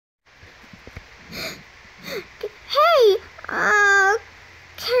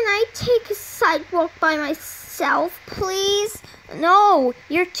sidewalk by myself, please? No,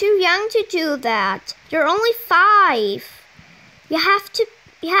 you're too young to do that. You're only 5. You have to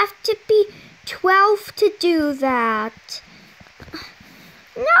be 12 to do that.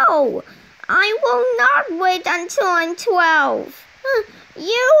 No, I will not wait until I'm 12.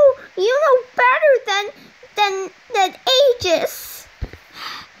 You know better than ages.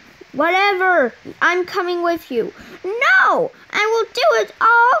 Whatever, I'm coming with you. No, I will do it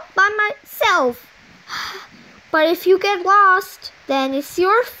all by myself. But if you get lost, then it's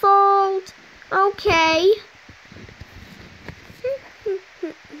your fault. Okay.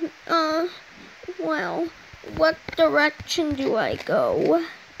 Well, what direction do I go?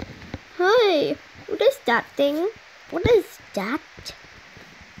 Hey, what is that thing? What is that?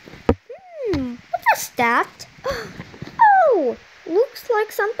 What is that? Oh, looks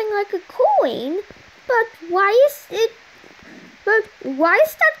like something like a coin. But why is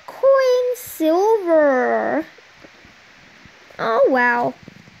that coin silver? Oh, wow.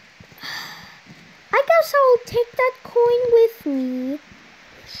 I guess I'll take that coin with me.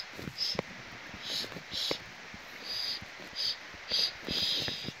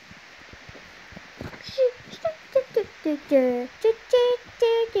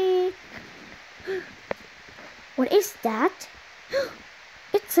 What is that?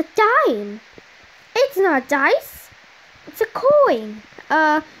 It's a dime. It's not dice. It's a coin.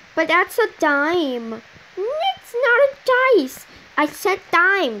 But that's a dime. It's not a dice. I said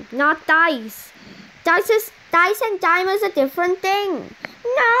dime, not dice. Dice and dime is a different thing.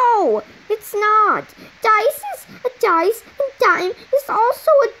 No, it's not. Dice is a dice and dime is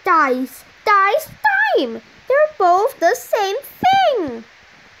also a dice. Dice, dime. They're both the same thing.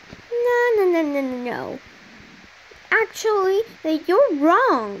 No. Actually, you're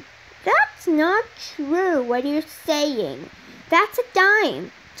wrong. That's not true what you're saying. That's a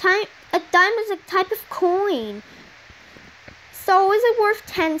dime. A dime is a type of coin. So is it worth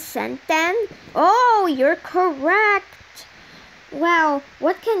 10 cents then? Oh, you're correct. Well,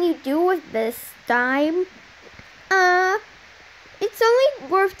 what can you do with this dime? It's only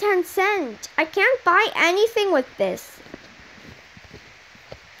worth 10 cents. I can't buy anything with this.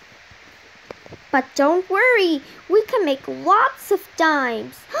 But don't worry, we can make lots of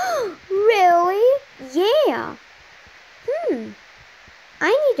dimes. Really? Yeah. I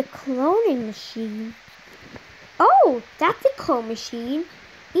need a cloning machine. Oh, that's a clone machine.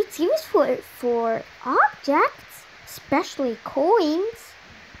 It's used for objects, especially coins.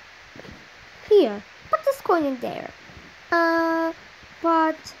 Here, put this coin in there.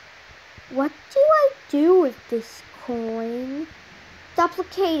 But what do I do with this coin?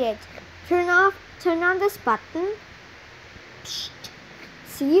 Duplicate it. Turn on this button. Psst.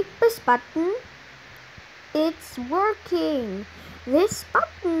 See this button? It's working. This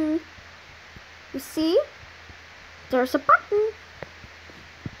button. You see? There's a button.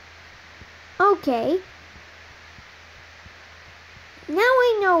 Okay. Now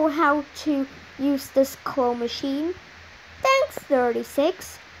I know how to use this clone machine. Thanks,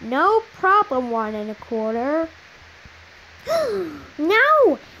 36. No problem, 1 1/4.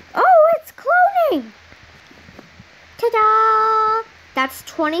 No! Oh, it's cloning! Ta-da! That's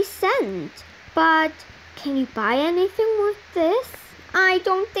 20 cents. But can you buy anything with this? I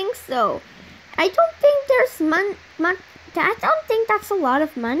don't think so. I don't think there's I don't think that's a lot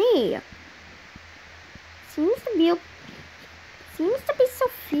of money. Seems to be so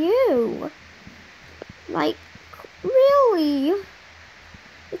few. Like, really?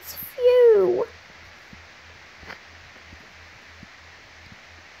 It's few.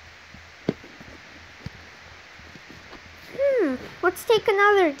 Let's take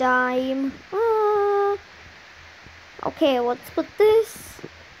another dime. Okay, let's put this.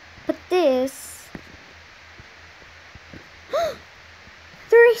 Put this.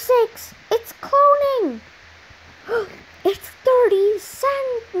 36. It's cloning. It's 30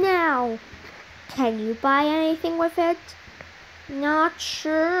 cents now. Can you buy anything with it? Not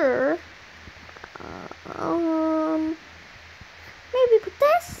sure. Maybe put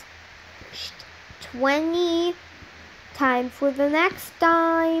this. 20. Time for the next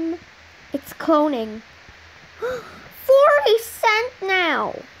dime. It's cloning. 40 cents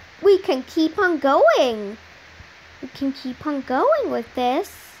now. We can keep on going. We can keep on going with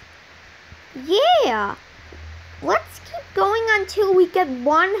this. Yeah. Let's keep going until we get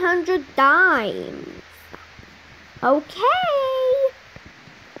 100 dimes. Okay.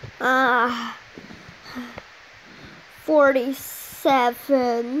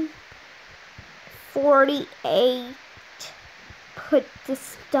 47. 48. Put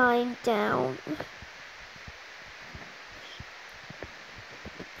this dime down.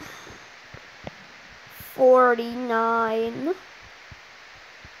 $49.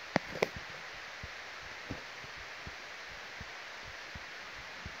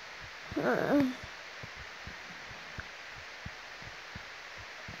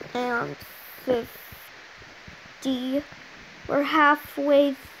 And 50. We're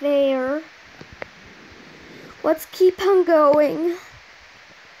halfway there. Let's keep on going.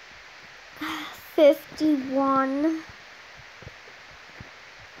 51.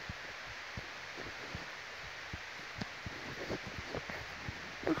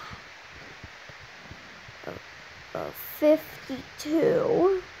 Uh,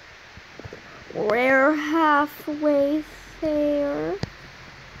 52. We're halfway there.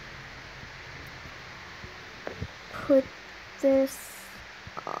 Put this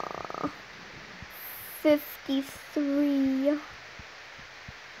 53.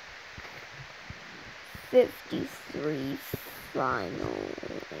 53 finally.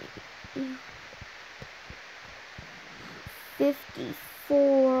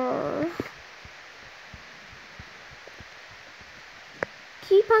 54.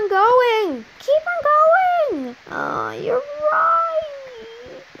 Keep on going. Keep on going. You're right.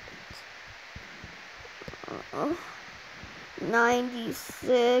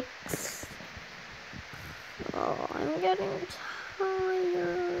 96. Oh, I'm getting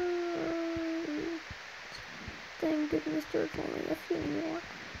tired. Thank goodness there's only a few more.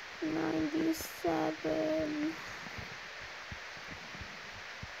 97.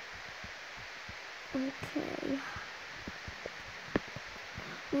 Okay.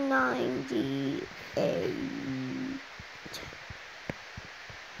 98.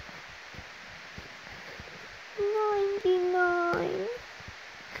 99.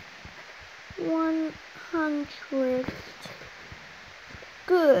 100.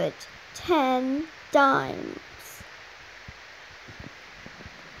 Good. 10 dimes.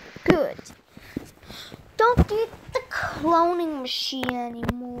 Good. Don't need the cloning machine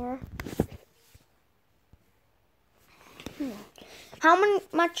anymore. How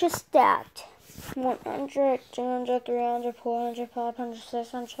much is that? 100, 200, 300, 400, 500,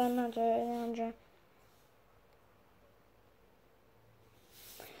 600, 700, 800.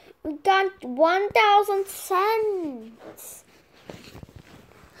 We got 1,000 cents.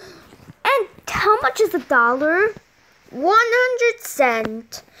 And how much is $1? 100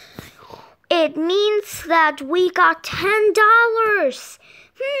 cents. It means that we got $10.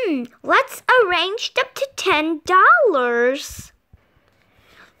 Let's arrange them to $10.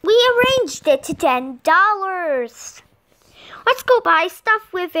 We arranged it to $10. Let's go buy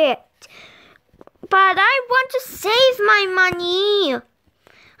stuff with it. But I want to save my money.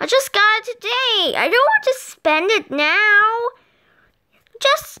 I just got it today. I don't want to spend it now.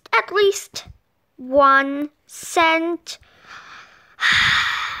 Just at least 1 cent.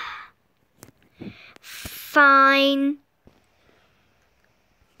 Fine.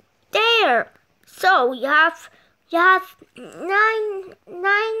 There. So you have $9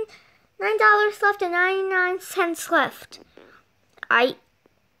 left and 99 cents left. I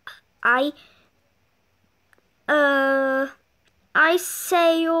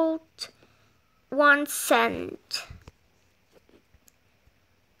sailed 1 cent.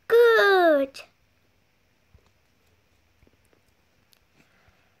 Good.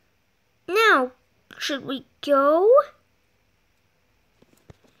 Now, should we go?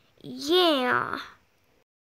 Yeah.